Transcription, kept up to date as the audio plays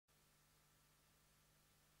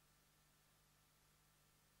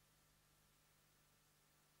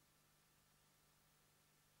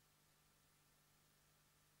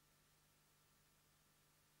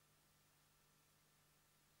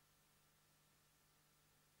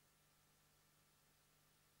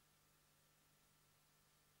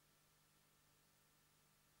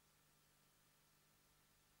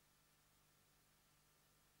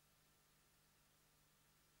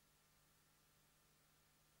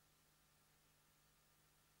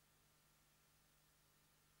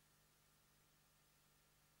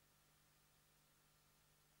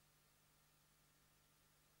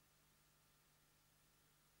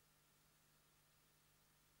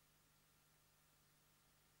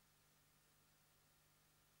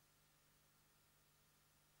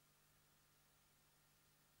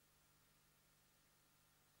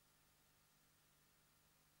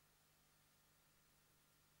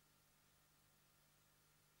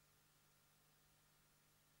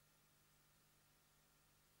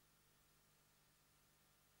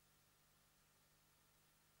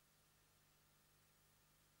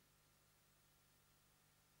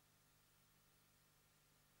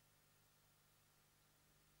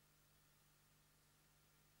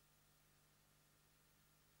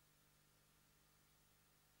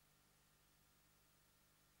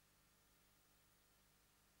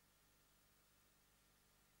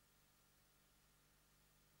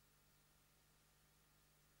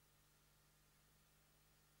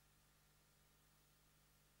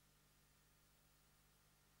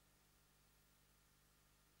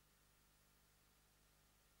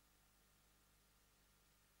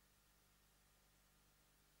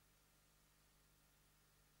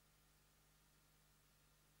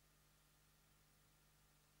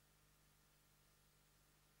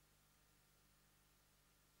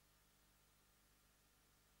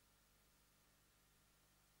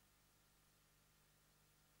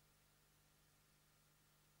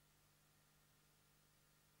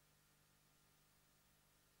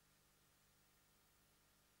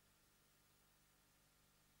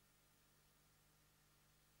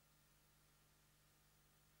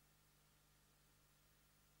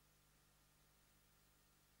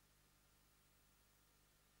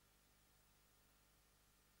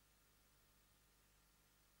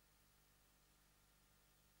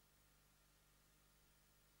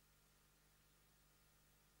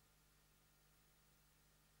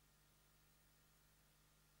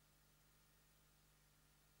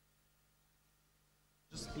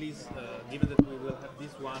please, given that we will have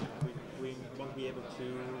this one, we won't be able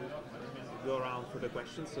to go around for the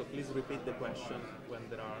questions, so please repeat the question when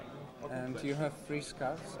there are And questions. you have 3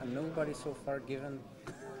 scarves, and nobody so far given.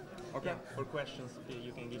 Okay. Yeah, for questions,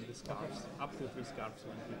 you can give the scarves, up to 3 scarves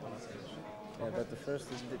when people ask questions. Yeah, but the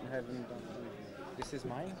first is haven't done. This is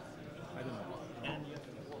mine? I don't know. And is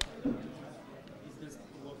this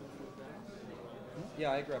water for that?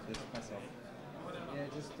 Yeah, I grabbed it myself. Yeah,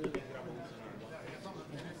 just do.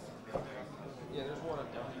 Yeah, there's water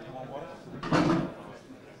down here. You want water?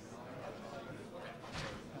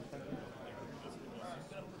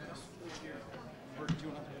 Or do you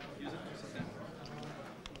want to use it? Sit down.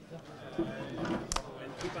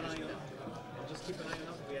 And keep an eye on, just keep an eye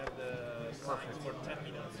on us. We have the signs for 10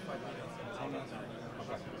 minutes, 5 minutes, and 10 minutes.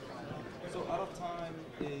 Okay. So out of time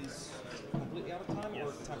is completely out of time,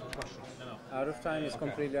 or time for questions? No. Out of time is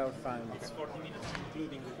completely out of time. It's 40 minutes,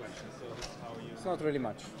 including the questions, so this is how you... It's not really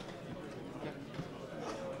much.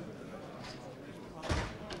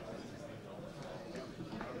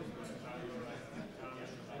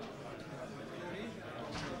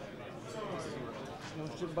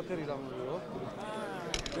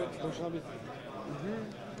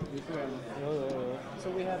 So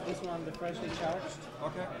we have this one, the freshly charged.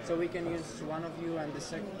 Okay. So we can use one of you, and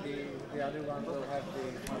the other one will have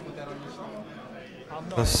the. Put that on your side.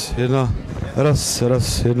 Raz, jedna, raz,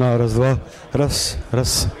 jedna, raz, dva,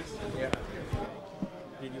 raz.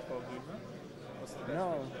 Did you forgive her?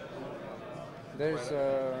 No. There's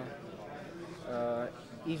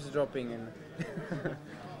eavesdropping, and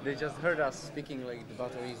they just heard us speaking like the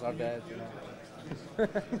batteries are dead, you know.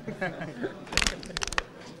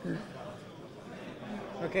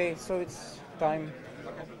 Okay, so it's time.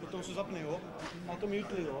 Potom se zapne, jo? Má to mute,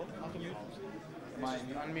 jo? Má to mute.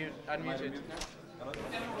 Unmute it.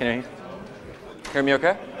 Can you hear me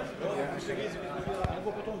okay?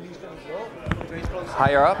 Nebo potom víš, jo?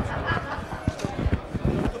 Higher up?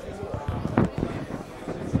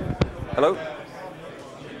 Hello?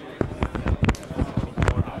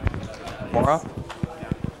 More up?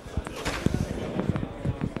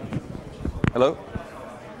 Hello?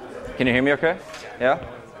 Can you hear me okay? Yeah?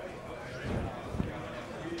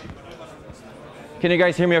 Can you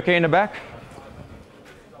guys hear me okay in the back?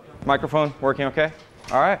 Microphone working okay?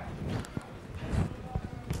 All right.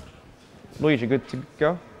 Luigi, good to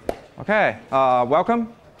go? Okay,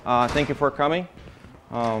 welcome. Thank you for coming.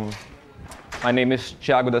 My name is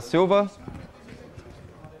Thiago da Silva,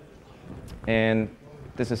 and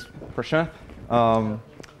this is Prashanth.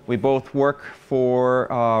 We both work for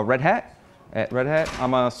Red Hat. At Red Hat,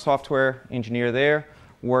 I'm a software engineer there,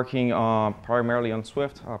 working primarily on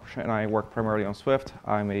Swift. Prashanth and I work primarily on Swift.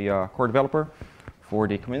 I'm a core developer for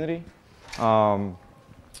the community. And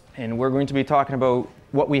we're going to be talking about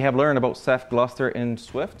what we have learned about Ceph, Gluster, and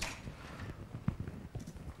Swift.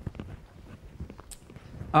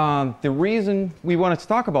 The reason we wanted to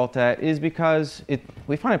talk about that is because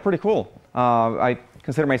we find it pretty cool. I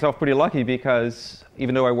consider myself pretty lucky because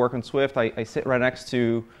even though I work on Swift, I sit right next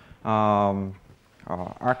to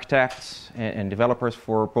architects and developers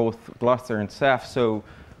for both Gluster and Ceph. So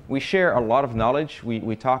we share a lot of knowledge.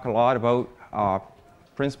 We talk a lot about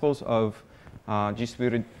principles of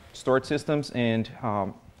distributed storage systems, and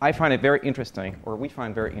I find it very interesting, or we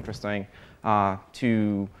find very interesting,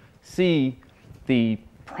 to see the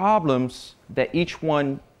problems that each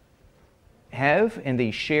one have, and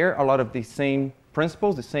they share a lot of the same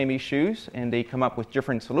principles, the same issues, and they come up with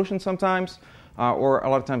different solutions sometimes, or a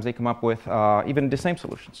lot of times they come up with even the same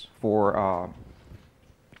solutions for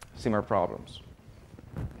similar problems.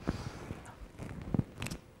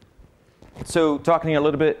 So talking a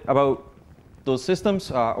little bit about those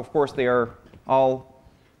systems, of course they are all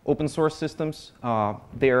open source systems.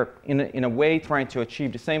 They're in a way trying to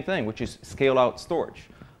achieve the same thing, which is scale out storage.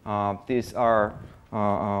 These are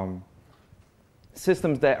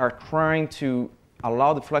systems that are trying to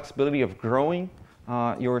allow the flexibility of growing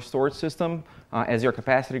your storage system as your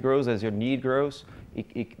capacity grows, as your need grows.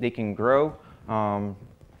 They can grow.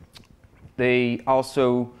 They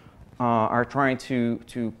also are trying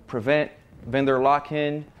to prevent vendor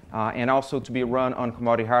lock-in and also to be run on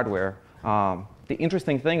commodity hardware. The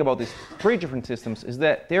interesting thing about these 3 different systems is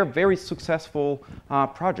that they're very successful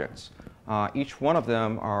projects. Each one of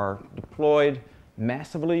them are deployed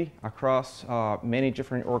massively across many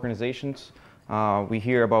different organizations. We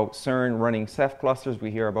hear about CERN running Ceph clusters.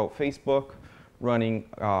 We hear about Facebook running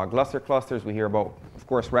Gluster clusters. We hear about, of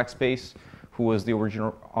course, Rackspace, who was the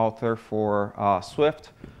original author for Swift.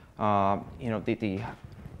 The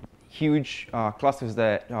huge clusters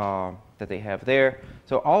that they have there.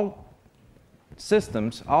 So all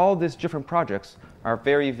systems, all these different projects are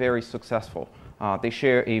very, very successful. They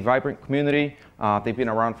share a vibrant community. They've been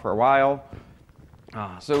around for a while.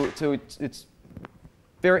 So it's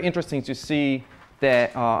very interesting to see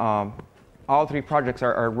that all three projects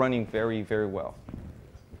are running very, very well.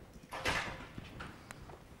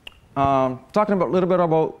 Talking a little bit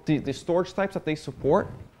about the storage types that they support.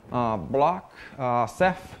 Block,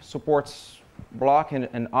 Ceph supports block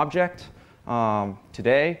and object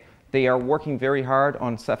today. They are working very hard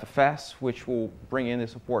on Cephfs, which will bring in the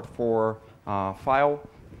support for file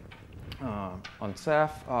on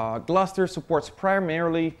Ceph. Gluster supports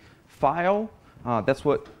primarily file. That's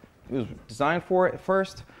what it was designed for at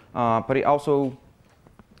first. But it also,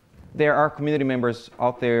 there are community members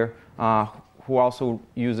out there who also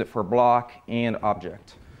use it for block and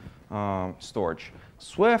object storage.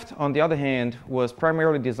 Swift, on the other hand, was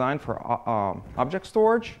primarily designed for object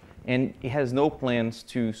storage, and it has no plans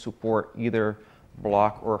to support either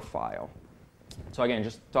block or file. So again,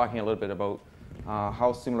 just talking a little bit about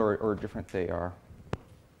how similar or different they are.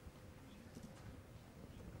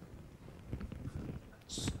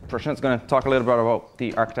 Prashanth's going to talk a little bit about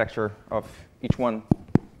the architecture of each one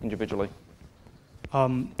individually.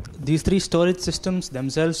 These three storage systems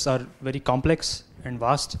themselves are very complex and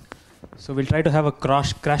vast. So we'll try to have a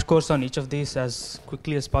crash course on each of these as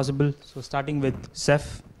quickly as possible. So starting with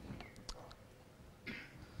Ceph.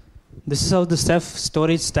 This is how the Ceph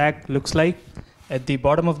storage stack looks like. At the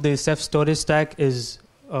bottom of the Ceph storage stack is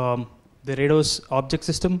the Rados object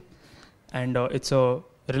system, and it's a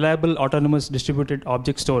reliable autonomous distributed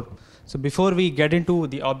object store. So before we get into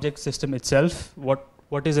the object system itself,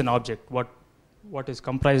 what is an object? What is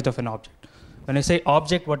comprised of an object? When I say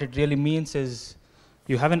object, what it really means is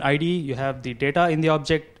you have an ID, you have the data in the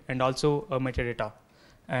object, and also a metadata.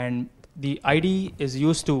 And the ID is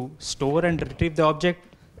used to store and retrieve the object.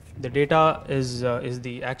 The data is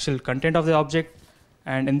the actual content of the object.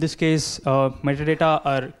 And in this case, metadata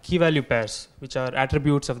are key value pairs, which are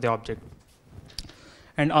attributes of the object.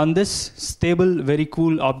 And on this stable, very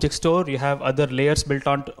cool object store, you have other layers built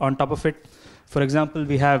on top of it. For example,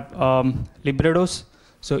 we have librados.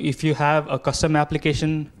 So if you have a custom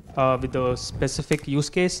application with a specific use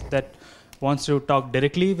case that wants to talk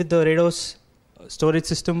directly with the Rados storage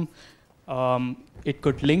system, it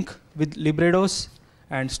could link with librados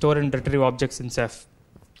and store and retrieve objects in Ceph.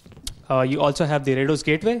 You also have the Rados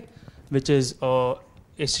gateway, which is a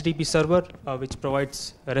HTTP server which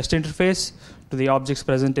provides a REST interface to the objects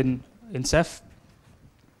present in Ceph.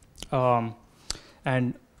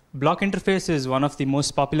 And block interface is one of the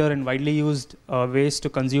most popular and widely used ways to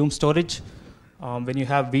consume storage. When you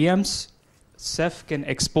have VMs, Ceph can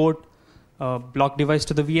export a block device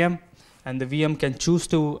to the VM, and the VM can choose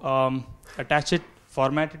to attach it,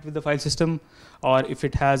 format it with the file system, or if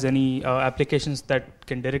it has any applications that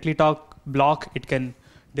can directly talk block, it can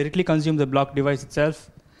directly consume the block device itself.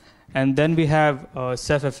 And then we have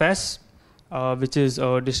Cephfs, which is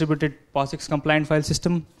a distributed POSIX compliant file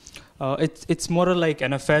system. It's more like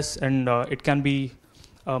NFS, and it can be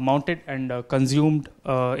mounted and consumed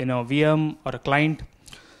in a VM or a client.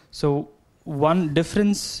 So one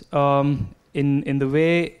difference in the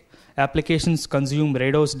way applications consume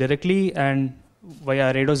Rados directly and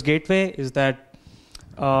via Rados gateway is that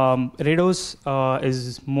Rados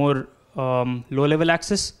is more low-level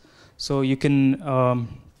access. So you can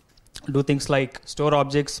do things like store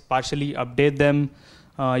objects, partially update them.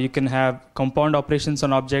 You can have compound operations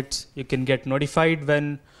on objects. You can get notified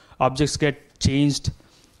when objects get changed.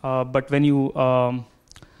 But when you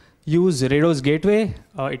use Rados gateway,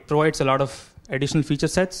 it provides a lot of additional feature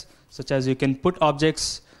sets, such as you can put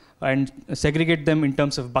objects and segregate them in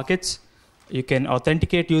terms of buckets. You can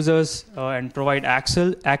authenticate users and provide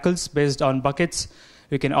ACLs based on buckets.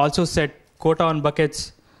 You can also set quota on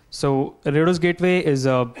buckets. So Rados gateway is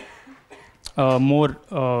more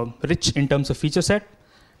rich in terms of feature set.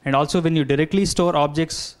 And also when you directly store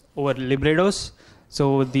objects over librados,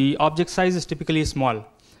 so the object size is typically small.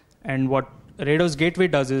 And what Rados gateway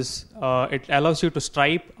does is it allows you to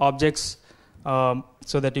stripe objects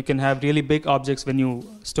so that you can have really big objects when you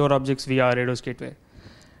store objects via Rados gateway.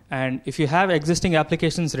 And if you have existing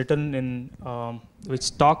applications written in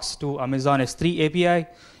which talks to Amazon S3 API,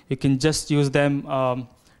 you can just use them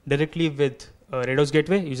directly with Rados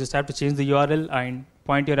gateway. You just have to change the URL and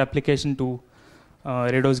point your application to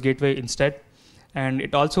Rados gateway instead. And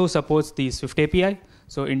it also supports the Swift API.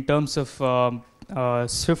 So in terms of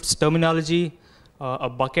Swift's terminology, a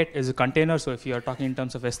bucket is a container. So if you are talking in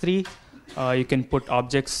terms of S3, you can put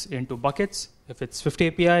objects into buckets. If it's Swift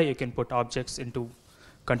API, you can put objects into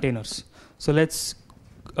containers. So let's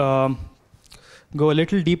go a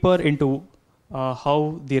little deeper into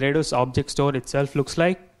how the Redis object store itself looks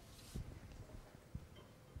like.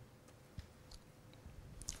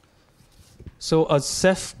 So a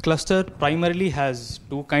Ceph cluster primarily has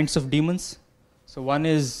two kinds of daemons. So one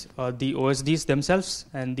is the OSDs themselves,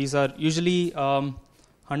 and these are usually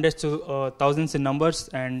hundreds to thousands in numbers,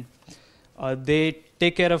 and they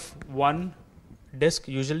take care of one disk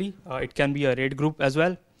usually. It can be a RAID group as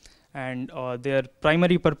well, and their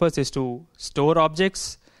primary purpose is to store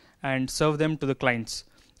objects and serve them to the clients.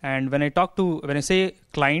 And when I say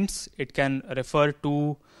clients, it can refer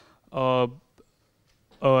to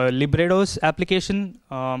Libredo's application.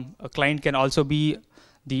 A client can also be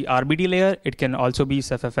the RBD layer. It can also be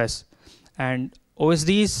CephFS. And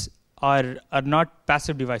OSDs are not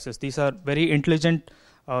passive devices. These are very intelligent,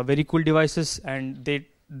 very cool devices, and they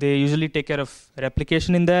usually take care of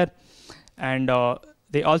replication in there. And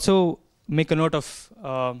they also make a note of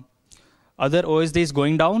other OSDs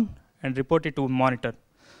going down and report it to monitor.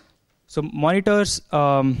 So monitors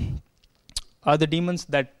are the daemons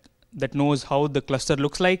that knows how the cluster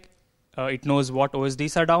looks like. It knows what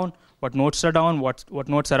OSDs are down, what nodes are down, what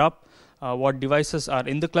nodes are up, what devices are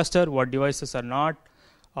in the cluster, what devices are not.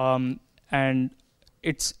 And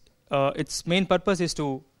its main purpose is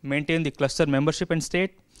to maintain the cluster membership and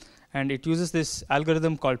state. And it uses this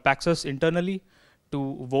algorithm called Paxos internally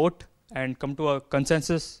to vote and come to a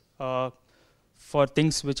consensus for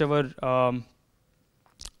things whichever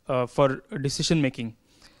for decision making.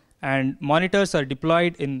 And monitors are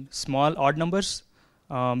deployed in small odd numbers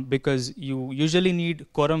because you usually need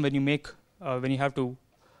quorum when you have to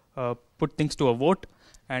put things to a vote.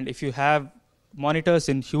 And if you have monitors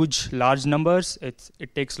in huge, large numbers,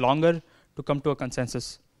 it takes longer to come to a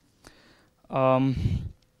consensus.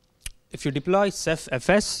 If you deploy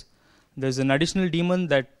CephFS, there's an additional daemon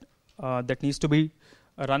that needs to be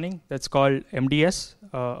running. That's called MDS,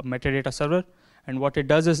 metadata server. And what it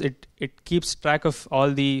does is it keeps track of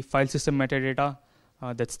all the file system metadata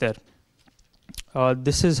that's there.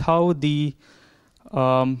 This is how the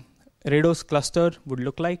Redis cluster would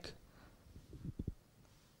look like.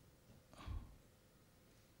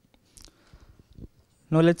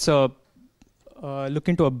 Now let's look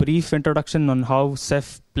into a brief introduction on how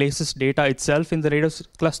Ceph places data itself in the Redis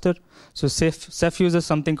cluster. So Ceph uses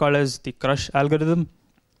something called as the crush algorithm.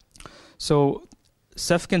 So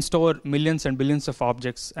Ceph can store millions and billions of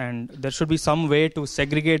objects, and there should be some way to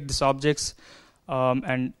segregate these objects.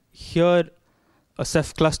 And here, a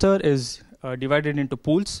Ceph cluster is divided into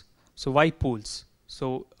pools. So why pools?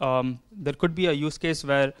 So there could be a use case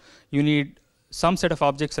where you need some set of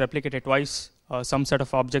objects replicated twice, some set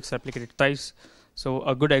of objects replicated thrice. So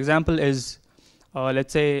a good example is,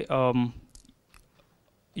 let's say,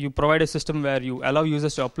 you provide a system where you allow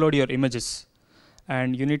users to upload your images,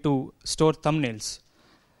 and you need to store thumbnails.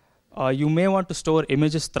 You may want to store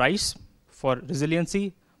images thrice for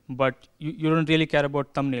resiliency, but you don't really care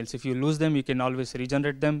about thumbnails. If you lose them, you can always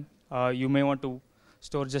regenerate them. You may want to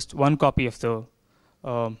store just one copy of the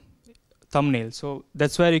thumbnail. So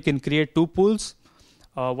that's where you can create two pools.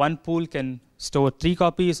 One pool can store 3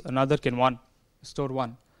 copies, another can store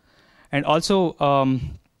 1. And also,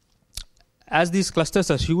 as these clusters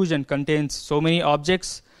are huge and contains so many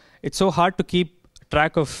objects, it's so hard to keep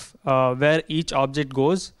track of where each object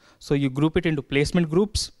goes. So you group it into placement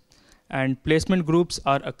groups, and placement groups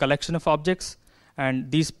are a collection of objects,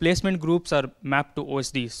 and these placement groups are mapped to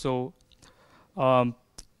OSDs. So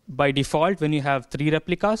by default, when you have 3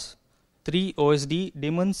 replicas, 3 OSD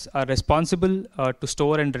daemons are responsible to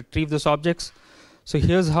store and retrieve those objects. So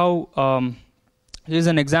here's an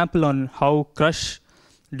example on how crush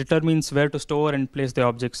determines where to store and place the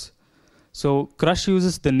objects. So crush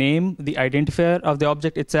uses the name, the identifier of the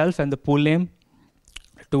object itself, and the pool name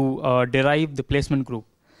to derive the placement group.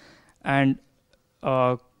 And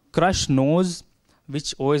crush knows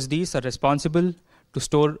which OSDs are responsible to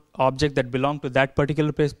store objects that belong to that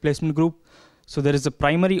particular placement group. So there is a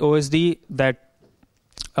primary OSD that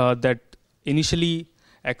initially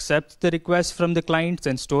accepts the request from the clients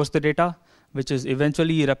and stores the data, which is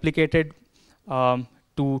eventually replicated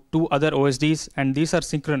to 2 other OSDs, and these are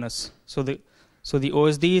synchronous. So the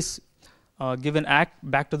OSDs give an act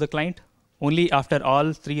back to the client only after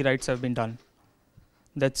all 3 writes have been done.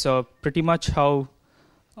 That's pretty much how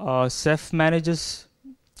Ceph manages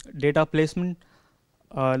data placement.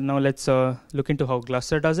 Now let's look into how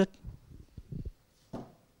Gluster does it.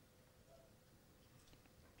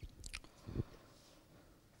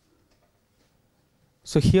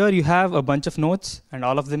 So here you have a bunch of nodes, and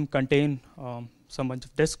all of them contain some bunch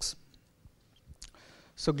of disks.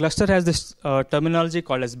 So Gluster has this terminology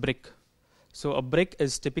called as brick. So a brick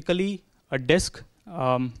is typically a disk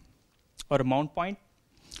or a mount point.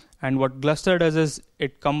 And what Gluster does is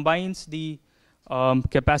it combines the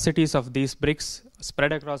capacities of these bricks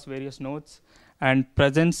spread across various nodes and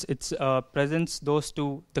presents those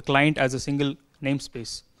to the client as a single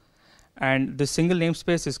namespace. And the single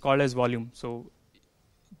namespace is called as volume. So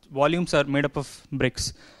volumes are made up of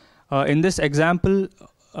bricks. In this example,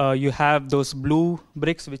 you have those blue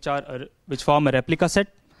bricks which form a replica set,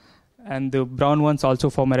 and the brown ones also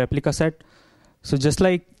form a replica set. So just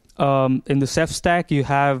like in the Ceph stack, you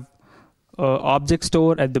have object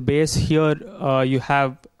store at the base. Here you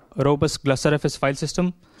have a robust GlusterFS file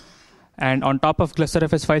system, and on top of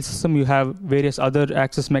GlusterFS file system, you have various other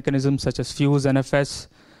access mechanisms such as Fuse, NFS,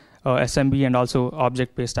 SMB, and also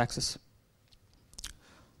object-based access.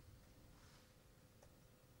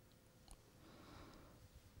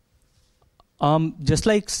 Just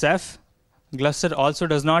like Ceph, Gluster also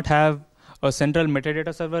does not have a central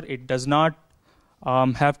metadata server. It does not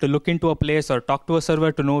have to look into a place or talk to a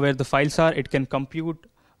server to know where the files are. It can compute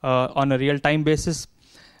on a real-time basis.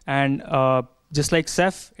 And just like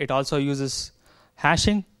Ceph, it also uses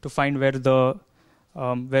hashing to find where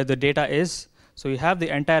the data is. So you have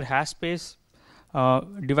the entire hash space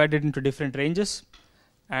divided into different ranges,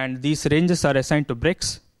 and these ranges are assigned to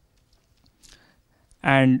bricks.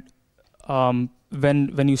 And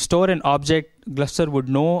when you store an object, Gluster would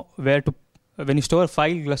know where to. When you store a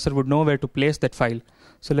file, Gluster would know where to place that file.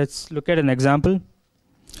 So let's look at an example.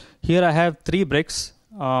 Here I have 3 bricks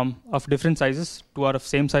of different sizes. 2 are of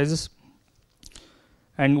same sizes.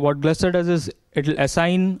 And what Gluster does is it will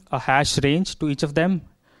assign a hash range to each of them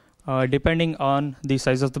depending on the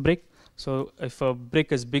size of the brick. So if a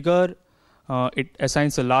brick is bigger, it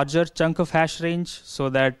assigns a larger chunk of hash range so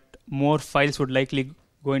that more files would likely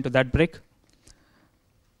go into that brick.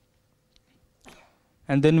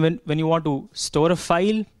 And then when you want to store a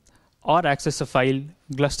file or access a file,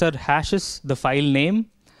 Gluster hashes the file name,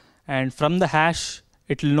 and from the hash,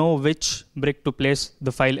 it will know which brick to place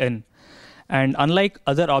the file in. And unlike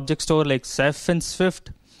other object store like Ceph and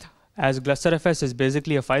Swift, as GlusterFS is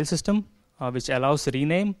basically a file system which allows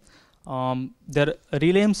rename, their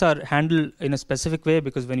renames are handled in a specific way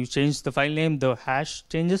because when you change the file name, the hash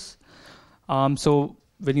changes. So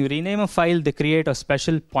when you rename a file, they create a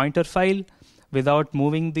special pointer file without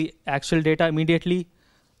moving the actual data immediately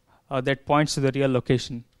that points to the real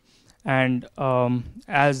location. And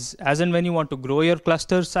as and when you want to grow your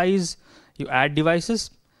cluster size, you add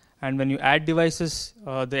devices. And when you add devices,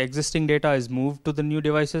 the existing data is moved to the new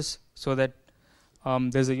devices so that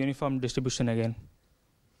there's a uniform distribution again.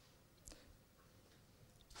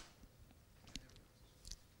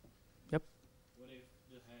 Yep. What if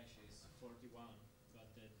the hash is 41, but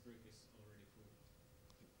that brick is already full?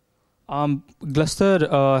 Gluster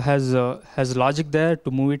has logic there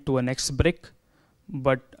to move it to a next brick,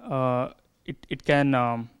 but it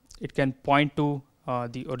can point to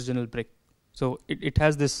the original brick. So it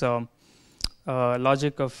has this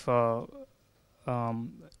logic of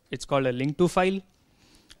it's called a link to file.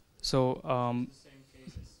 So It's the same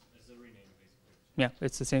case as the rename, basically. yeah,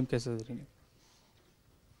 it's the same case as the rename.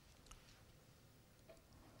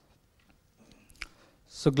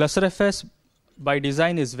 So GlusterFS by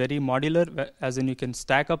design is very modular, as in you can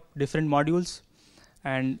stack up different modules.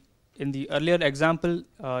 And in the earlier example,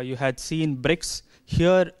 you had seen bricks.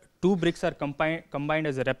 Here, 2 bricks are combined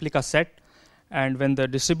as a replica set. And when the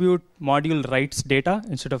distribute module writes data,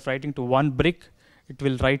 instead of writing to 1 brick, it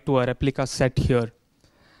will write to a replica set here.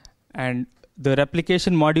 And the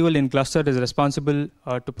replication module in Gluster is responsible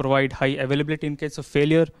to provide high availability in case of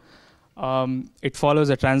failure. It follows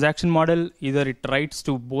a transaction model. Either it writes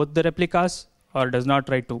to both the replicas or does not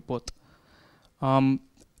write to both.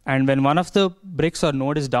 And when one of the bricks or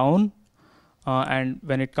node is down, and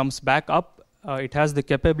when it comes back up, it has the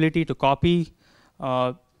capability to copy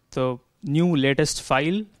the new latest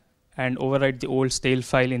file and overwrite the old stale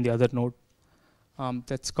file in the other node.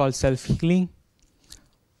 That's called self-healing.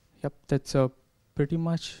 Yep, that's pretty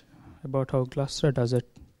much about how Gluster does it.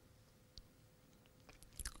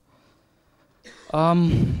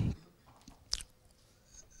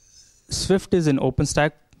 Swift is in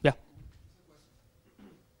OpenStack. Yeah.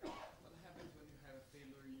 What happens when you have a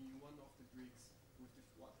failure in one of the bricks?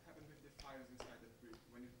 What happens with the files inside that brick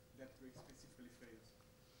when that brick specifically fails?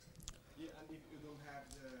 Yeah, and if you don't have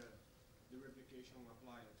the replication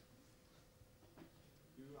applied,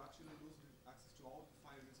 you actually lose access to all the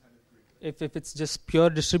files inside the brick. If it's just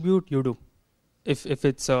pure distribute, you do. If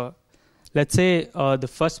it's let's say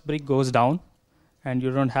the first brick goes down and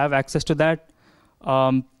you don't have access to that,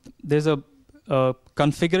 there's a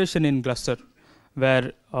configuration in Gluster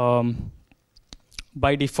where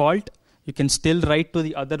by default you can still write to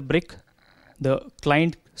the other brick the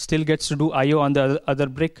client still gets to do I/O on the other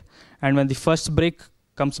brick, and when the first brick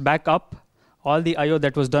comes back up, all the I/O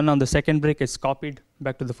that was done on the second brick is copied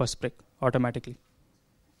back to the first brick automatically.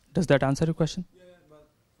 Does that answer your question? Yeah, but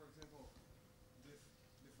for example, the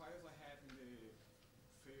files I have in the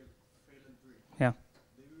failed brick, Yeah.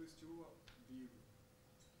 they will still be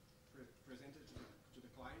presented to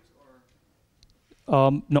the client,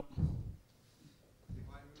 or No. the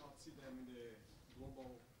client will not see them in the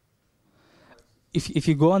global file system? If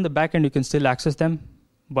you go on the back end, you can still access them,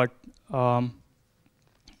 but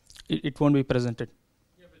it won't be presented.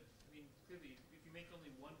 Yeah, but I mean, clearly, if you make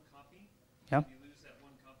only one copy, Yeah. you lose that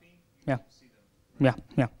one copy, you Yeah. don't see them. Yeah,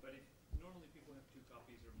 yeah, But if normally people have 2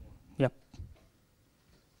 copies or more. yeah.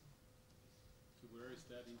 So where is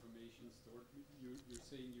that information stored? You're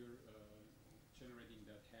saying you're generating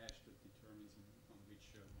that hash that determines on which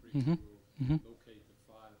brick Mhm. you will Mhm. locate the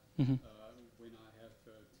file. Mhm. When I have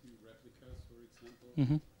 2 replicas, for example,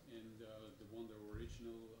 Mhm. and the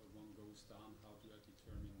original one goes down, how do I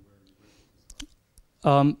determine where the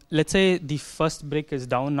replica is? Let's say the first brick is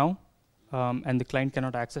down now, and the client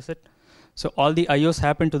cannot access it. So all the IOs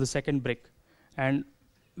happen to the second brick. And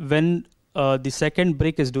when the second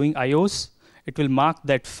brick is doing IOs, it will mark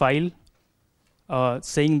that file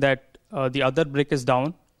saying that the other brick is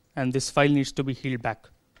down, and this file needs to be healed back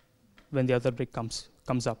when the other brick comes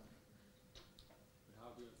up. But how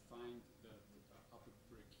do I find the upper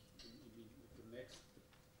brick? The next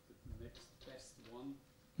best one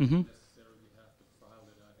Mhm. necessarily have the file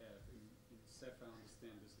that I have. In Ceph, I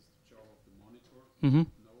understand this is the job of the monitor. Mhm.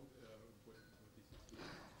 Node, what is it?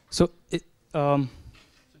 So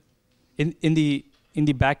in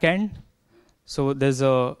the back end, so there's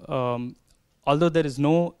although there is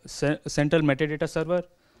no central metadata server,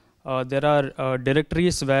 there are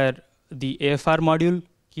directories where the AFR module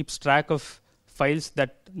keeps track of files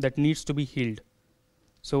that needs to be healed.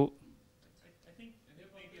 So I think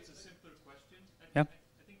maybe it's a simpler question. Yeah.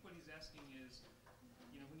 I think what he's asking is,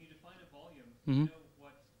 when you define a volume, Mhm. you know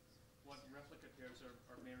what replica pairs are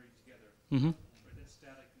married together. Mhm. Or that's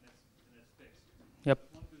static and that's fixed. Yep.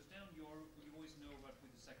 If one goes down, you always know what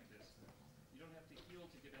who the second is. You don't have to heal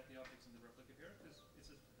to get at the objects in the replica pair because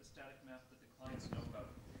it's a static map that the clients know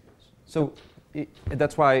about. So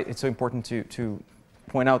that's why it's so important to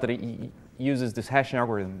point out that it uses this hashing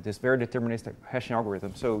algorithm, this very deterministic hashing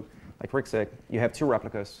algorithm. So like Rick said, you have 2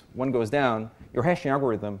 replicas. One goes down. Your hashing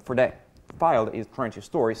algorithm for that file that is trying to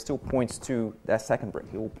store, it still points to that second brick.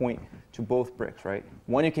 It will point to both bricks, right?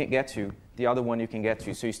 One you can't get to, the other one you can get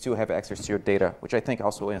to, so you still have access to your data, which I think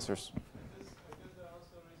also answers. I guess the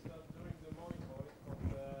answer is that during the monitoring of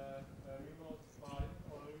the remote file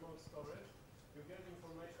or remote storage, you get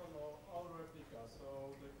information on all replicas.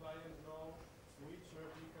 So the client knows which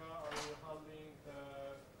replica are you handling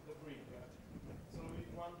the brick. So with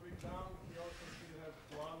one brick down, he also still have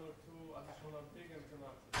 1 or 2 additional brick and can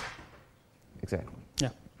access. Exactly.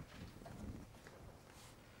 yeah.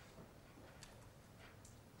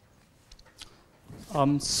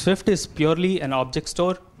 Swift is purely an object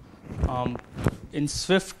store. In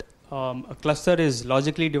Swift, a cluster is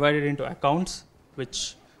logically divided into accounts,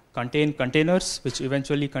 which contain containers, which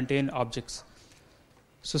eventually contain objects.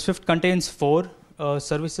 So Swift contains 4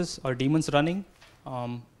 services or daemons running.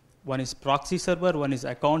 One is proxy server, one is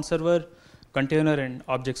account server, container, and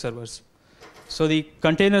object servers. So the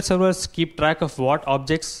container servers keep track of what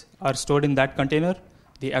objects are stored in that container.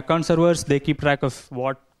 The account servers, they keep track of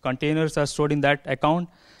what containers are stored in that account.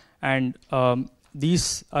 And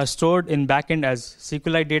these are stored in backend as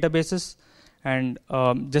SQLite databases. And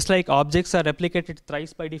just like objects are replicated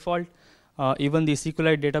thrice by default, even the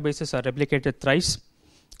SQLite databases are replicated thrice.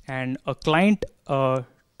 And a client to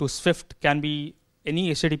Swift can be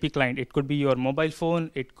any HTTP client. It could be your mobile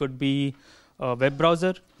phone. It could be a web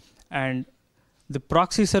browser. And the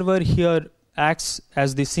proxy server here acts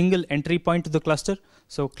as the single entry point to the cluster.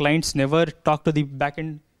 So clients never talk to the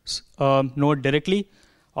backend node directly.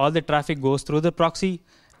 All the traffic goes through the proxy,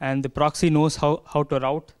 and the proxy knows how to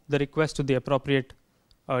route the request to the appropriate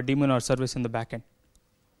daemon or service in the backend.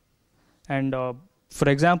 And for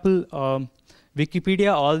example,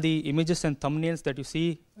 Wikipedia, all the images and thumbnails that you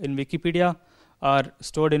see in Wikipedia are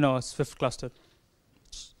stored in a Swift cluster,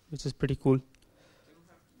 which is pretty cool.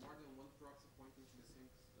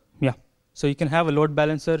 Yeah, so you can have a load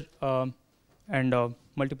balancer and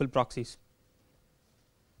multiple proxies.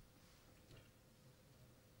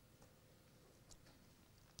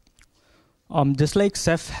 Just like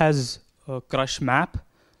Ceph has a crush map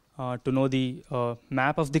to know the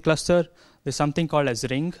map of the cluster, there's something called as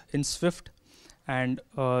ring in Swift, and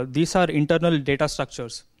these are internal data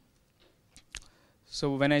structures.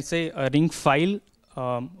 So when I say a ring file,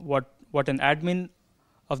 what an admin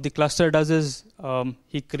of the cluster does is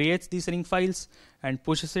he creates these ring files and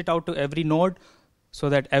pushes it out to every node so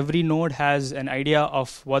that every node has an idea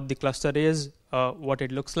of what the cluster is, what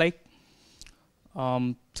it looks like.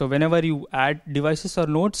 So whenever you add devices or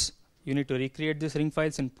nodes, you need to recreate these ring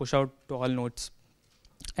files and push out to all nodes.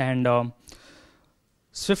 And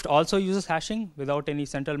Swift also uses hashing without any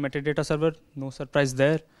central metadata server. No surprise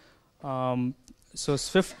there. So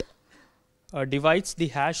Swift divides the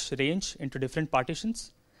hash range into different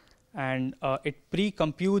partitions, and it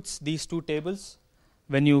pre-computes these two tables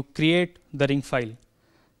when you create the ring file.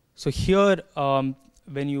 So here, when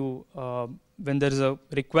there is a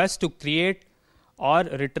request to create or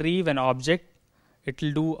retrieve an object, it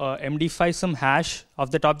will do a MD5 some hash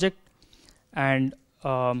of that object, and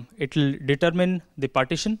it will determine the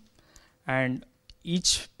partition. And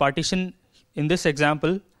each partition in this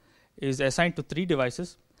example is assigned to 3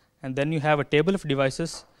 devices, and then you have a table of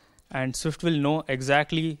devices, and Swift will know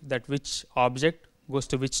exactly that which object goes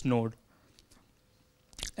to which node.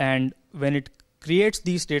 And when it creates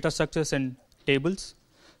these data structures and tables,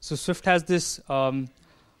 so Swift has this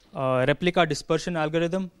replica dispersion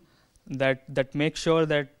algorithm that makes sure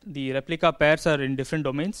that the replica pairs are in different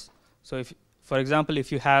domains. So if, for example,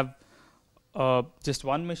 if you have just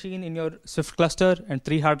one machine in your Swift cluster and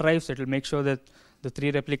 3 hard drives, it will make sure that the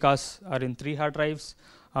 3 replicas are in 3 hard drives.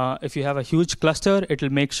 If you have a huge cluster, it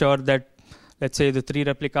will make sure that, let's say, the 3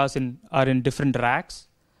 replicas are in different racks.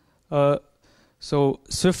 So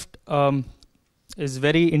Swift is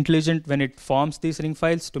very intelligent when it forms these ring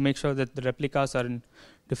files to make sure that the replicas are in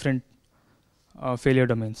different failure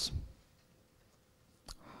domains.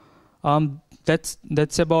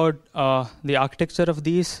 That's about the architecture of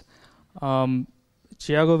these.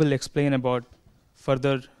 Thiago will explain about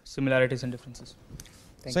further similarities and differences.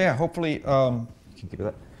 So yeah, hopefully, you can keep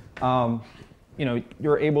it that.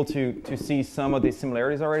 You're able to see some of the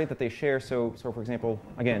similarities already that they share. So for example,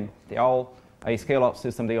 again, a scale-out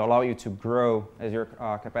system. They allow you to grow as your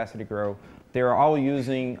capacity grow. They're all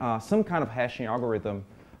using some kind of hashing algorithm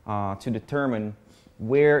to determine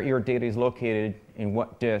where your data is located in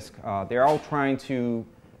what disk. They're all trying to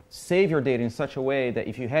save your data in such a way that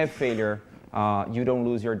if you have failure, you don't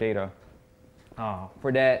lose your data.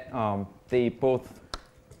 For that, they both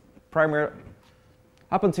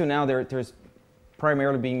up until now, there's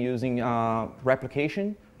primarily been using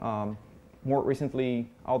replication. More recently,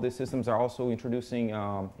 all these systems are also introducing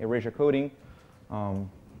erasure coding.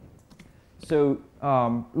 So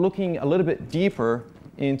looking a little bit deeper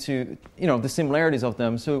into the similarities of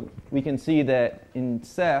them, so we can see that in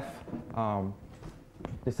Ceph,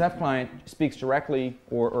 the Ceph client speaks directly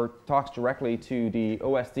or talks directly to the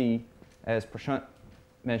OSD, as Prashanth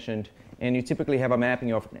mentioned, and you typically have a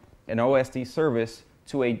mapping of an OSD service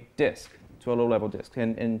to a disk, to a low-level disk,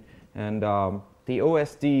 and the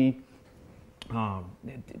OSD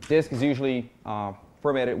disk is usually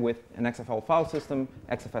formatted with an XFS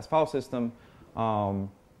file system,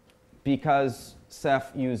 because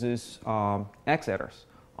Ceph uses X-headers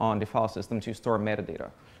on the file system to store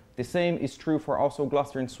metadata. The same is true for also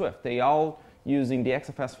Gluster and Swift. They all using the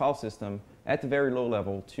XFS file system at the very low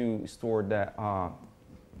level to store the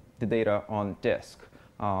data on disk.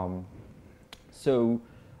 So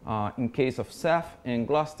in case of Ceph and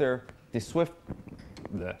Gluster,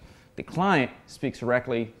 the client speaks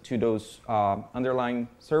directly to those underlying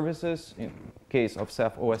services. In case of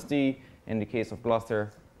Ceph OSD, in the case of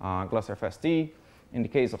Gluster, Gluster FSD. In the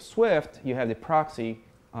case of Swift, you have the proxy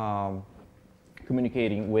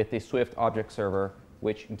communicating with the Swift object server,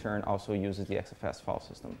 which in turn also uses the XFS file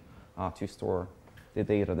system to store the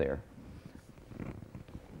data there.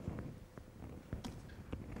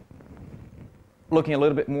 Looking a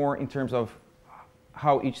little bit more in terms of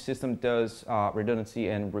how each system does redundancy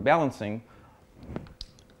and rebalancing,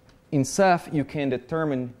 in Ceph, you can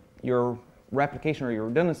determine your replication or your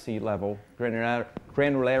redundancy level,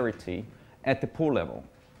 granularity, at the pool level.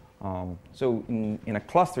 So in a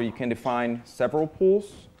cluster, you can define several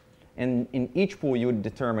pools, and in each pool, you would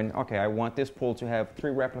determine, okay, I want this pool to have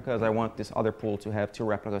 3 replicas, I want this other pool to have 2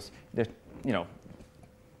 replicas,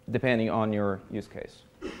 depending on your use case.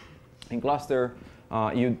 In Gluster,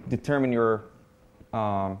 you determine your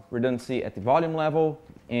redundancy at the volume level,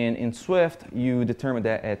 and in Swift, you determine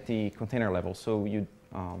that at the container level. So you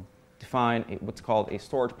define what's called a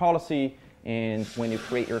storage policy, and when you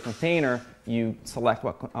create your container, you select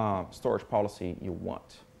what storage policy you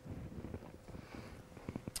want.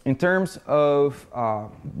 In terms of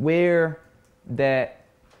where that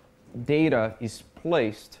data is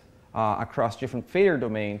placed across different failure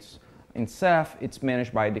domains, in Ceph, it's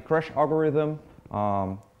managed by the crush algorithm.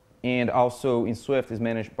 and also in Swift is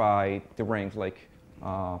managed by the rings, like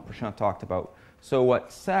Prashanth talked about. So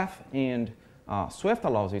what Ceph and Swift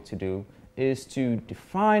allows you to do is to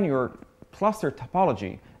define your cluster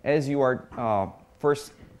topology. As you are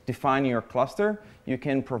first defining your cluster, you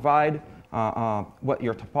can provide what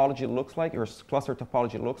your topology looks like, your cluster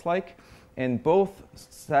topology looks like, and both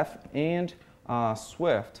Ceph and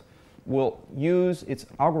Swift will use its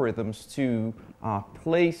algorithms to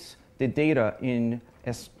place the data in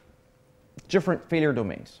as different failure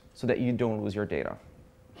domains so that you don't lose your data.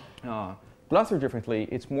 Gluster differently,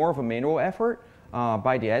 it's more of a manual effort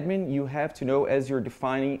by the admin. You have to know as you're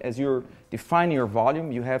defining your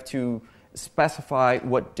volume, you have to specify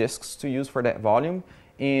what disks to use for that volume,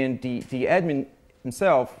 and the admin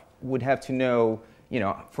himself would have to know,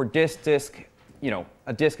 for this disk,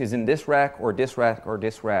 a disk is in this rack or this rack or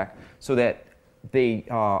this rack, so that they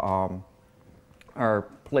are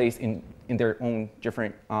placed in their own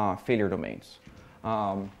different failure domains.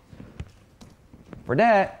 For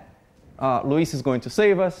that, Luis is going to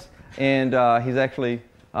save us, and he's actually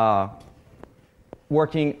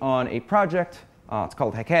working on a project. It's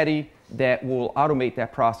called Hackaday, that will automate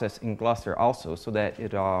that process in Gluster also, so that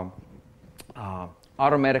it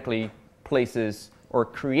automatically places or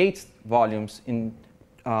creates volumes in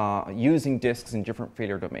using disks in different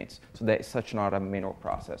failure domains. So that it's such not a manual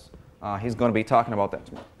process. He's going to be talking about that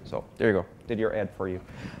tomorrow. So there you go. Did your ad for you.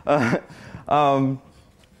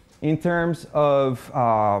 In terms of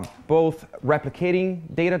both replicating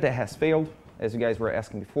data that has failed, as you guys were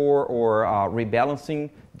asking before, or rebalancing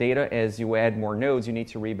data. As you add more nodes, you need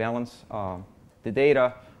to rebalance the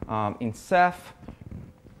data. In Ceph,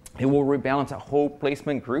 it will rebalance a whole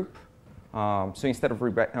placement group. So instead of,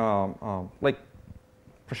 like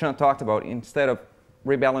Prashanth talked about, instead of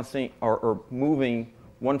rebalancing or moving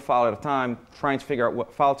one file at a time, trying to figure out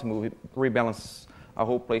what file to move, it rebalances a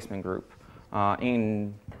whole placement group.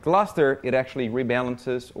 In Gluster, it actually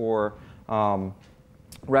rebalances or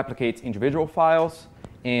replicates individual files,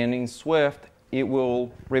 and in Swift, it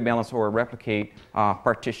will rebalance or replicate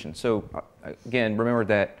partitions. So again, remember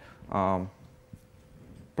that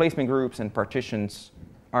placement groups and partitions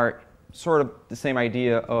are sort of the same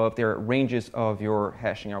idea of their ranges of your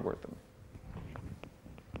hashing algorithm.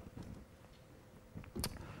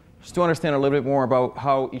 Just to understand a little bit more about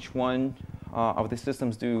how each one of the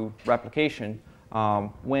systems do replication,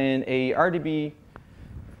 when a RDB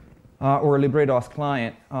or a LibreDOS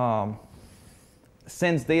client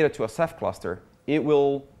sends data to a Ceph cluster, it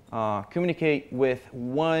will communicate with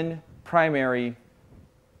one primary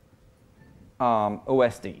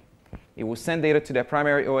OSD. It will send data to that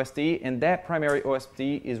primary OSD, and that primary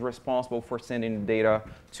OSD is responsible for sending data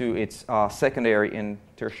to its secondary and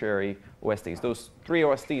tertiary OSDs. Those three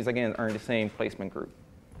OSDs, again, are in the same placement group.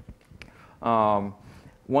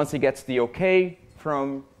 Once it gets the OK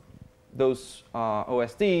from those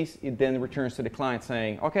OSDs, it then returns to the client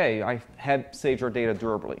saying, OK, I have saved your data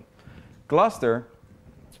durably. Gluster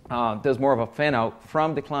does more of a fan out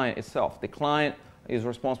from the client itself. The client is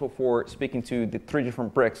responsible for speaking to the three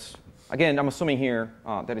different bricks. Again, I'm assuming here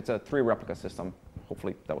that it's a 3-replica system.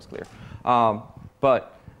 Hopefully that was clear.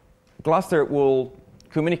 But Gluster will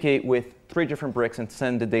communicate with 3 different bricks and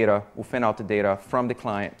send the data, will fan out the data from the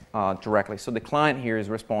client directly. So the client here is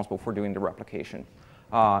responsible for doing the replication.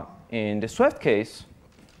 In the Swift case,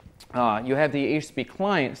 you have the HTTP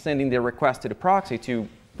client sending the request to the proxy to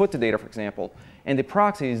put the data, for example. And the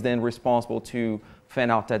proxy is then responsible to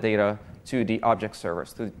fan out that data to the object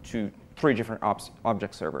servers, to 3 different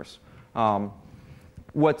object servers.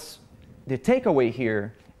 What's the takeaway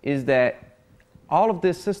here is that all of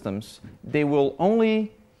these systems, they will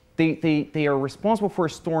only, they are responsible for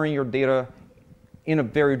storing your data in a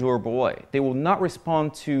very durable way. They will not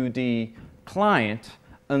respond to the client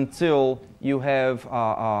until you have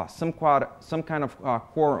some kind of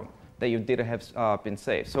quorum that your data has been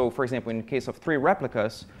saved. So for example, in the case of 3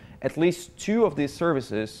 replicas, at least 2 of these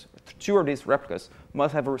services, 2 of these replicas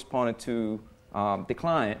must have responded to the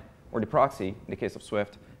client or the proxy, in the case of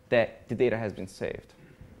Swift, that the data has been saved.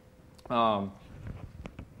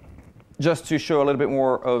 Just to show a little bit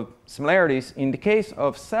more of similarities, in the case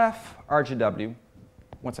of Ceph RGW,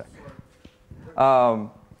 one sec.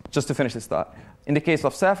 Just to finish this thought. In the case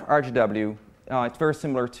of Ceph RGW, it's very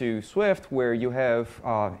similar to Swift, where you have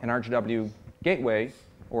an RGW gateway,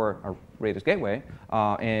 or a Rados gateway,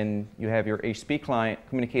 and you have your HTTP client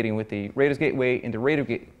communicating with the Rados gateway, and the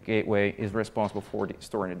Rados gateway is responsible for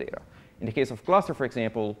storing the data. In the case of Gluster, for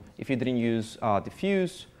example, if you didn't use the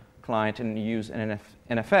Fuse client and you use an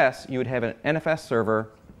NFS, you would have an NFS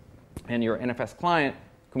server, and your NFS client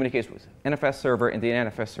communicates with NFS server, and the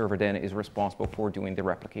NFS server then is responsible for doing the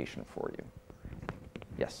replication for you.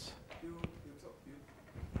 Yes? You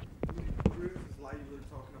previous slide you were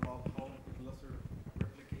talking about how Gluster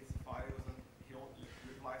replicates files and he only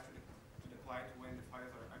replies to the client when the files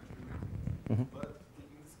are actually written. But in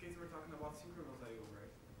this case we're talking about synchronous I/O,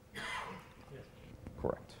 right? Yes.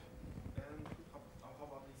 Correct. And how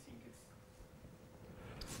about async?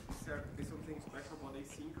 Is something special about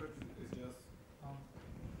async or is just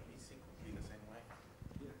async would be the same way,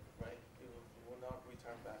 right? It will not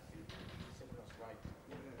return back to synchronous write.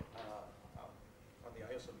 On the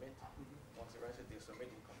I/O submit, once it writes it, the submit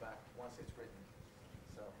will come back once it's written.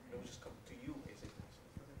 So it will just come to you asynchronous.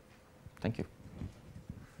 Thank you.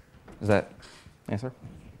 Does that answer?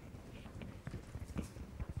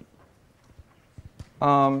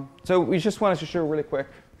 So we just wanted to show really quick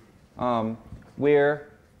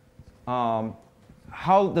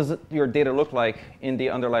how does your data look like in the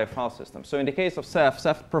underlying file system. So in the case of Ceph,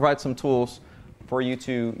 Ceph provides some tools for you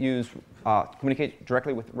to use, communicate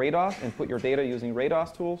directly with RADOS and put your data using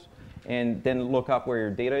RADOS tools, and then look up where your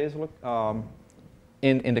data is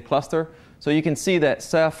in the cluster. So you can see that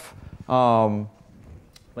Ceph,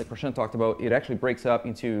 like Prashanth talked about, it actually breaks up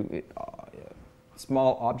into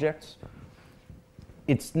small objects.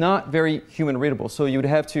 It's not very human readable, so you would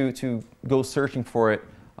have to go searching for it.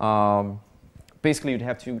 Basically, you'd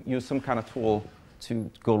have to use some kind of tool to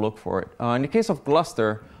go look for it. In the case of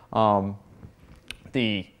Gluster,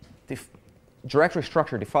 the directory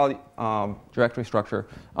structure, the file directory structure,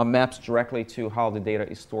 maps directly to how the data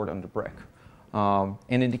is stored on the brick. And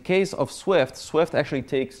in the case of Swift, Swift actually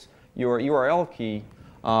takes your URL key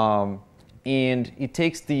and it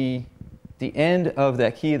takes the end of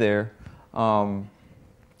that key there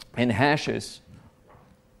and hashes,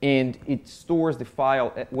 and it stores the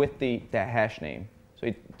file with that hash name. So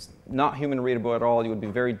it's not human readable at all. It would be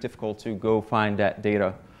very difficult to go find that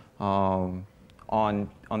data on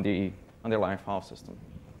the underlying file system.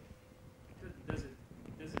 Does it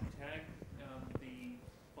tag the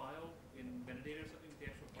file in metadata or something, the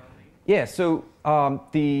actual file name? Yeah, so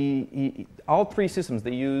all three systems,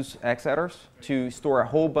 they use X-adders to store a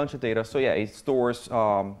whole bunch of data. So yeah, it stores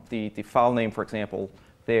the file name, for example,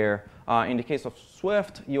 there. In the case of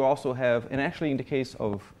Swift, you also have, and actually in the case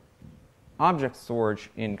of object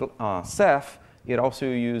storage in Ceph, it also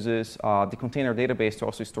uses the container database to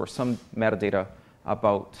also store some metadata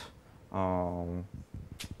about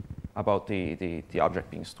the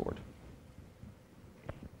object being stored.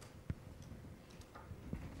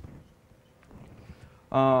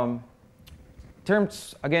 In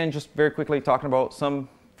terms, again, just very quickly talking about some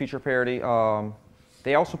feature parity,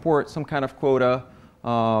 they all support some kind of quota.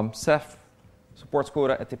 Ceph supports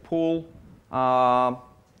quota at the pool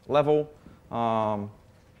level,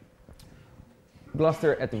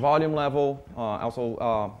 Gluster at the volume level,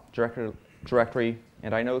 also directory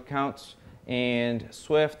and inode counts, and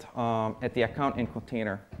Swift at the account and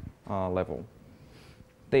container level.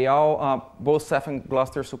 They all, both Ceph and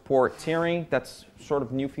Gluster support tiering. That's sort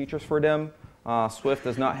of new features for them. Swift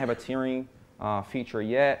does not have a tiering feature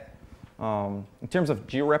yet. In terms of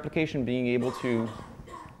geo-replication, being able to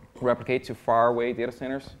replicate to faraway data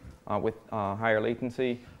centers with higher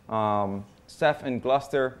latency, Ceph and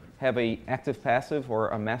Gluster have a active-passive or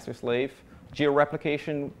a master-slave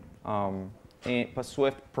geo-replication, but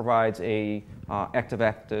Swift provides a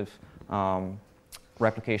active-active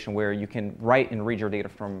replication where you can write and read your data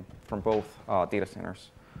from both data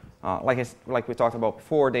centers. Like we talked about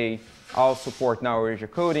before, they all support now erasure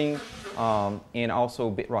coding and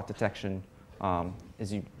also bit rot detection.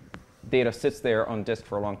 As data sits there on disk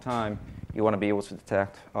for a long time, you want to be able to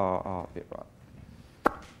detect bit rot.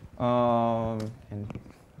 And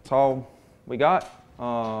that's all we got.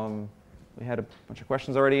 We had a bunch of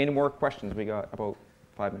questions already. Any more questions? We got about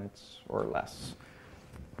 5 minutes or less.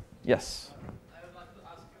 Yes? I would like to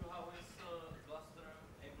ask you, how is Gluster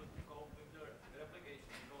able to cope with the replication?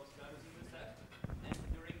 Because there is a Ceph, and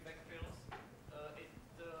during backfills,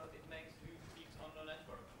 it makes huge peaks on the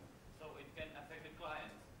network, so it can affect the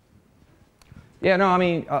client. Yeah, no, I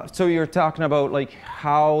mean, so you're talking about like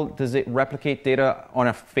how does it replicate data on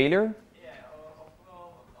a failure? Yeah,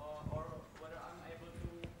 or whether I'm able to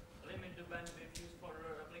limit the bandwidth used for the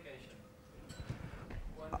replication.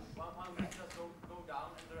 When one bit just go down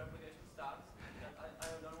and the replication starts, then I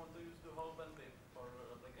don't want to use the whole bandwidth for the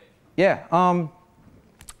replication. Yeah.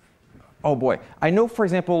 Oh boy, I know. For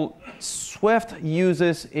example, Swift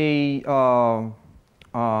uses a.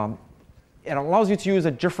 It allows you to use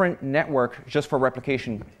a different network just for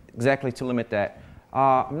replication, exactly to limit that.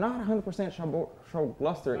 I'm not 100% sure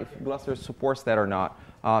Gluster, if Gluster supports that or not.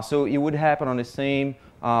 So it would happen on the same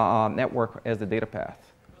network as the data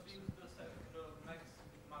path. Because we use the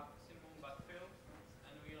maximum backfill,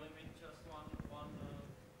 and we limit just one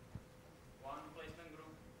placement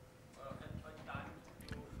group at a time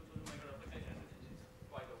to make a replication. It's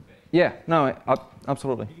quite okay. Yeah, no,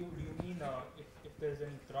 absolutely. Do you mean if there's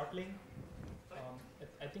any throttling?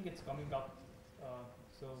 I think it's coming up.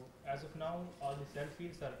 So as of now, all the cell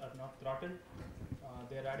fields are not throttled.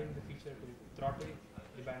 They're adding the feature to throttle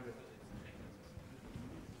the bandwidth.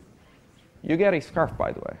 You get a scarf,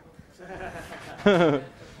 by the way.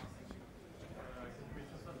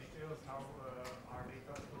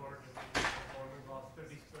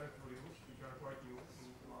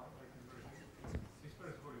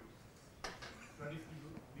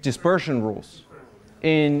 Dispersion rules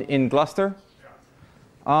in Gluster.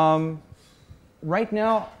 Right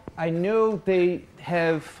now, I know they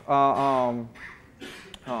have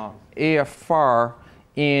AFR,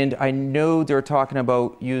 and I know they're talking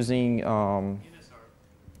about using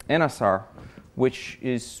NSR, which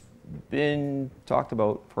has been talked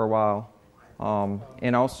about for a while,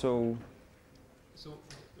 and also. So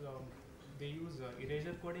they use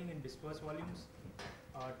erasure coding in dispersed volumes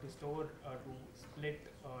to store to split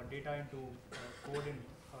data into code in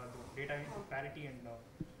the data into parity and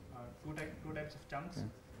two types of chunks,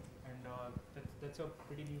 and that's a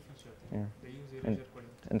pretty new feature. Yeah. They use erasure coding.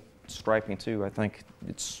 And striping too. I think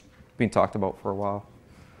it's been talked about for a while.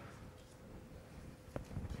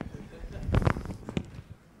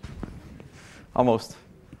 Almost.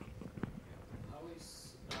 How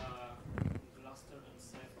is Gluster and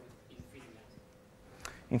Ceph with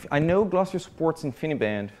InfiniBand? I know Gluster supports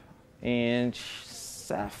InfiniBand, and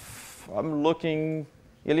Ceph, I'm looking.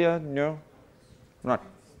 Ilya, no, not.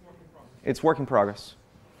 It's work in progress.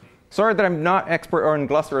 Sorry that I'm not expert on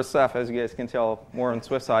Gluster or Ceph, as you guys can tell, more on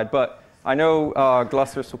Swift side, but I know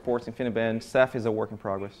Gluster supports InfiniBand. Ceph is a work in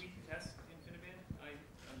progress. We test InfiniBand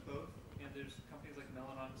on both, and there's companies like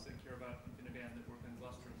Mellanox that care about InfiniBand that work on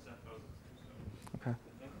Gluster and Ceph both. So. Okay.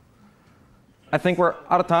 I think we're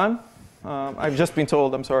out of time. I've just been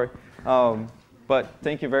told, I'm sorry. But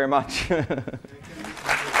thank you very much.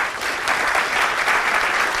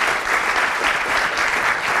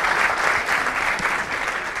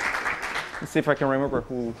 Let's see if I can remember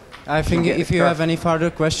who. I think if you have any further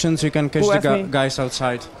questions, you can catch the guys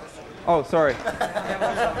outside. Oh, sorry.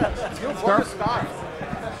 Scarf?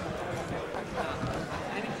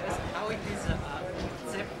 How it is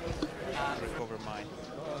Ceph Over mine.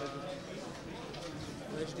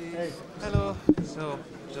 Hello. So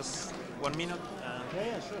just 1 minute. And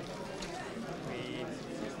Yeah, sure.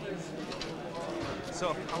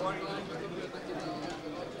 So how are you?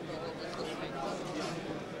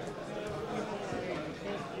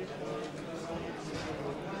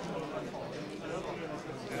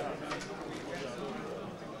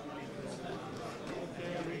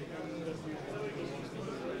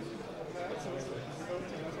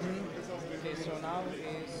 Okay, so now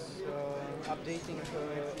is updating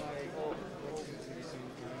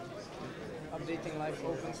live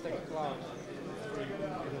OpenStack Cloud. 3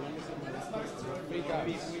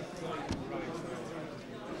 guys.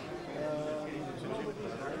 No, we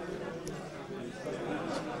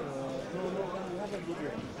have a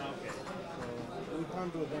video. Okay. So we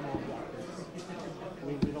can't do a demo of that.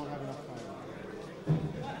 We don't have enough time.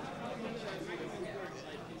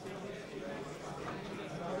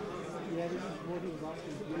 Yeah, this is what he was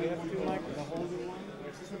asking. Do we have to like the holding one?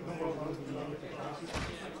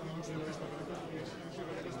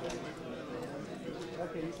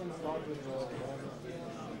 Okay, you can start with the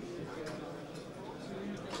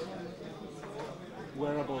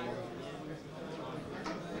wearable one.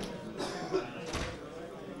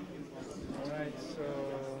 Alright, so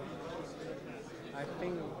I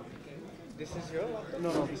think this is your laptop?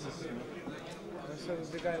 No, this is. So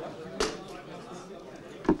the guy left.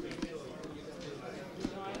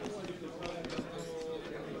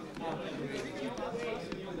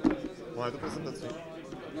 Moja prezentacja.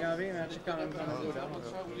 Ja wiem, ja czekałem tam na górę.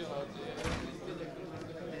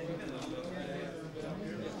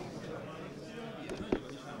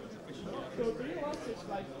 So to us it's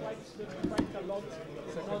like quite a lot.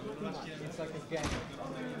 It's like a game.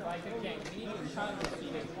 Like a game. We need to try to see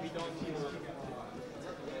that we don't use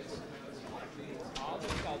all the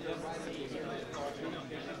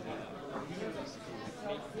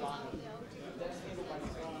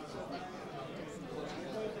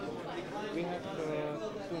We have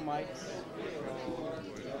 2 mics,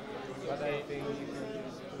 but I think you can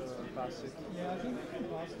just pass it. Yeah, I think we can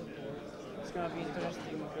pass it. It's gonna be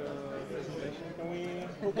interesting presentation. Can we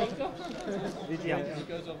hook up? Yeah.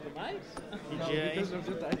 Because of the mics? VGA. Because of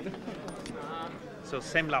the title. So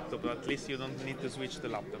same laptop, but at least you don't need to switch the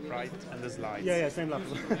laptop, right? And the slides. Yeah, same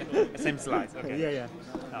laptop. Same slides, okay. Yeah.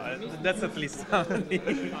 That's at least something.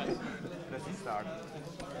 Let's start.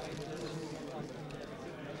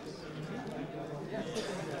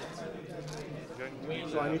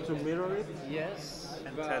 So I need to mirror it? Yes.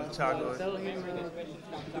 And tell Thiago. Tell him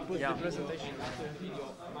to put the presentation.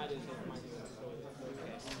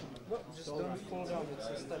 No, just don't fall down. It's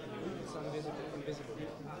a step. It's invisible.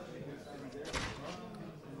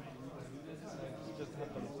 Just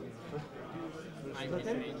happens.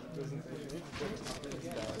 Okay?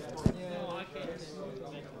 No, I can't. Is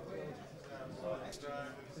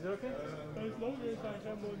it okay? As long as I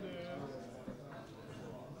have on the...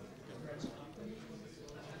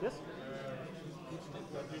 Yes?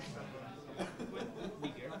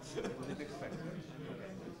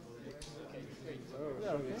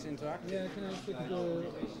 Yeah, it's interactive. Yeah, can I put the...